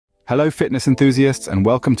Hello fitness enthusiasts, and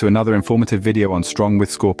welcome to another informative video on Strong with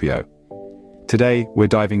Scorpio. Today, we're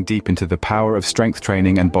diving deep into the power of strength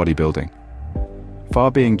training and bodybuilding.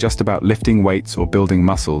 Far being just about lifting weights or building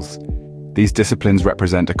muscles, these disciplines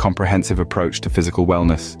represent a comprehensive approach to physical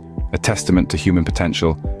wellness, a testament to human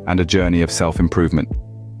potential, and a journey of self-improvement.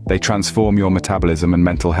 They transform your metabolism and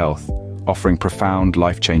mental health, offering profound,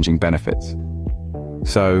 life-changing benefits.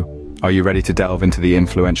 So, are you ready to delve into the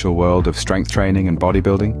influential world of strength training and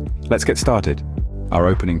bodybuilding? Let's get started. Our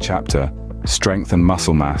opening chapter, Strength and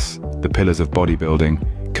Muscle Mass, the Pillars of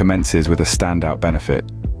Bodybuilding, commences with a standout benefit.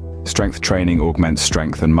 Strength training augments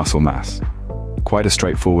strength and muscle mass. Quite a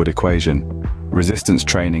straightforward equation. Resistance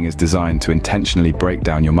training is designed to intentionally break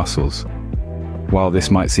down your muscles. While this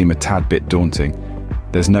might seem a tad bit daunting,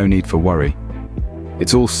 there's no need for worry.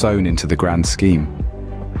 It's all sewn into the grand scheme.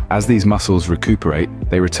 As these muscles recuperate,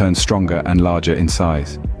 they return stronger and larger in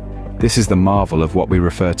size. This is the marvel of what we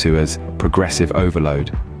refer to as progressive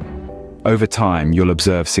overload. Over time, you'll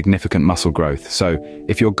observe significant muscle growth, so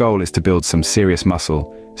if your goal is to build some serious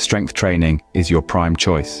muscle, strength training is your prime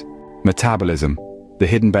choice. Metabolism. The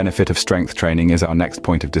hidden benefit of strength training is our next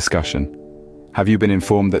point of discussion. Have you been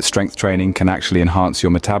informed that strength training can actually enhance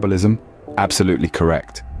your metabolism? Absolutely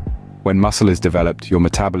correct. When muscle is developed, your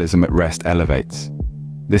metabolism at rest elevates.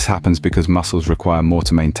 This happens because muscles require more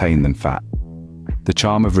to maintain than fat. The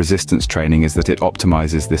charm of resistance training is that it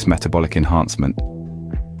optimizes this metabolic enhancement.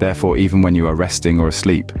 Therefore, even when you are resting or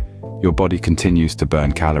asleep, your body continues to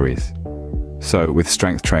burn calories. So, with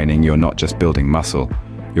strength training, you're not just building muscle,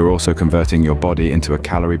 you're also converting your body into a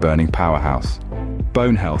calorie-burning powerhouse.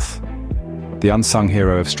 Bone health. The unsung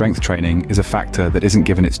hero of strength training is a factor that isn't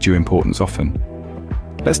given its due importance often.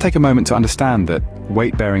 Let's take a moment to understand that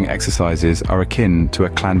weight-bearing exercises are akin to a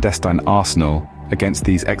clandestine arsenal. Against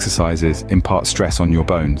these exercises impart stress on your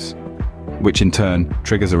bones, which in turn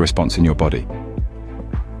triggers a response in your body.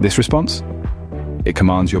 This response? It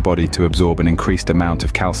commands your body to absorb an increased amount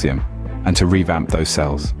of calcium and to revamp those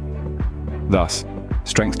cells. Thus,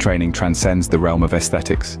 strength training transcends the realm of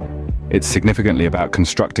aesthetics. It's significantly about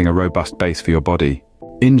constructing a robust base for your body.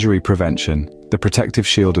 Injury prevention. The protective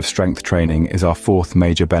shield of strength training is our fourth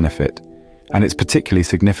major benefit, and it's particularly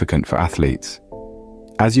significant for athletes.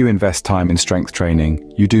 As you invest time in strength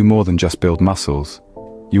training, you do more than just build muscles.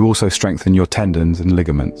 You also strengthen your tendons and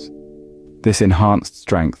ligaments. This enhanced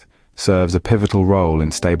strength serves a pivotal role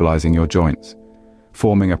in stabilizing your joints,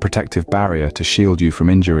 forming a protective barrier to shield you from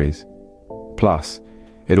injuries. Plus,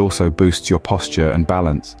 it also boosts your posture and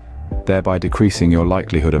balance, thereby decreasing your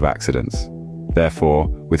likelihood of accidents. Therefore,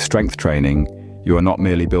 with strength training, you are not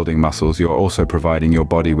merely building muscles, you are also providing your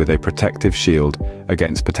body with a protective shield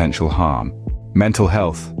against potential harm. Mental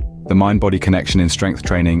health. The mind-body connection in strength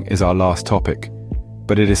training is our last topic,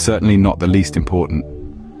 but it is certainly not the least important.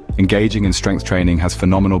 Engaging in strength training has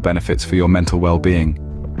phenomenal benefits for your mental well-being.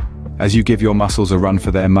 As you give your muscles a run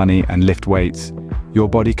for their money and lift weights, your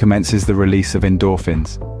body commences the release of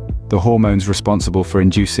endorphins, the hormones responsible for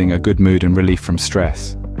inducing a good mood and relief from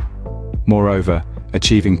stress. Moreover,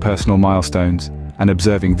 achieving personal milestones and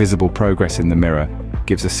observing visible progress in the mirror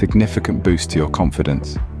gives a significant boost to your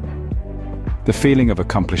confidence. The feeling of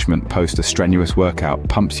accomplishment post a strenuous workout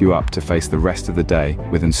pumps you up to face the rest of the day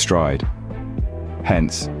within stride.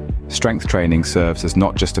 Hence, strength training serves as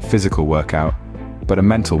not just a physical workout, but a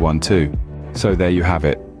mental one too. So there you have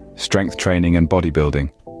it, strength training and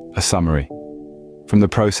bodybuilding, a summary. From the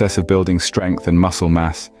process of building strength and muscle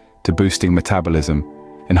mass to boosting metabolism,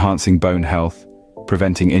 enhancing bone health,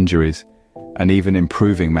 preventing injuries, and even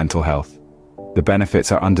improving mental health. The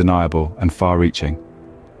benefits are undeniable and far-reaching.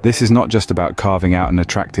 This is not just about carving out an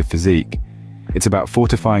attractive physique, it's about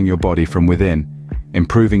fortifying your body from within,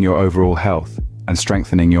 improving your overall health, and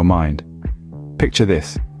strengthening your mind. Picture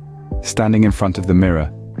this, standing in front of the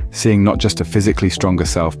mirror, seeing not just a physically stronger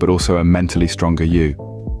self but also a mentally stronger you.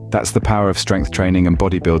 That's the power of strength training and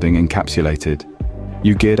bodybuilding encapsulated.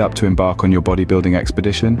 You geared up to embark on your bodybuilding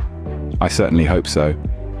expedition? I certainly hope so,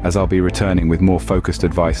 as I'll be returning with more focused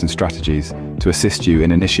advice and strategies to assist you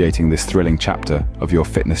in initiating this thrilling chapter of your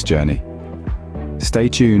fitness journey. Stay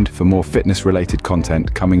tuned for more fitness-related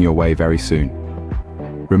content coming your way very soon.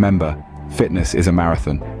 Remember, fitness is a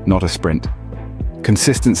marathon, not a sprint.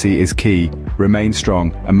 Consistency is key, remain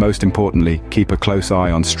strong, and most importantly, keep a close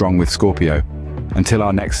eye on Strong with Scorpio. Until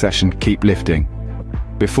our next session, keep lifting.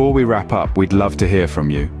 Before we wrap up, we'd love to hear from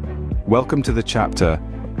you. Welcome to the chapter,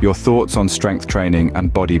 Your Thoughts on Strength Training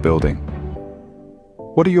and Bodybuilding.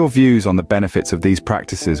 What are your views on the benefits of these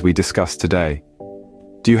practices we discussed today?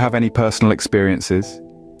 Do you have any personal experiences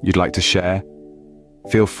you'd like to share?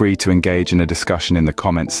 Feel free to engage in a discussion in the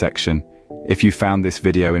comments section. If you found this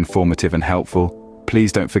video informative and helpful,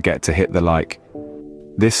 please don't forget to hit the like.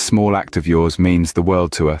 This small act of yours means the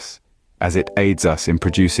world to us, as it aids us in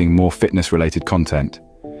producing more fitness-related content.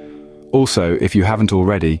 Also, if you haven't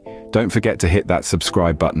already, don't forget to hit that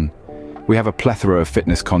subscribe button. We have a plethora of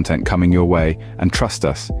fitness content coming your way, and trust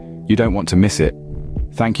us, you don't want to miss it.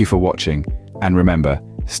 Thank you for watching, and remember,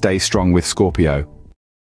 stay strong with Scorpio.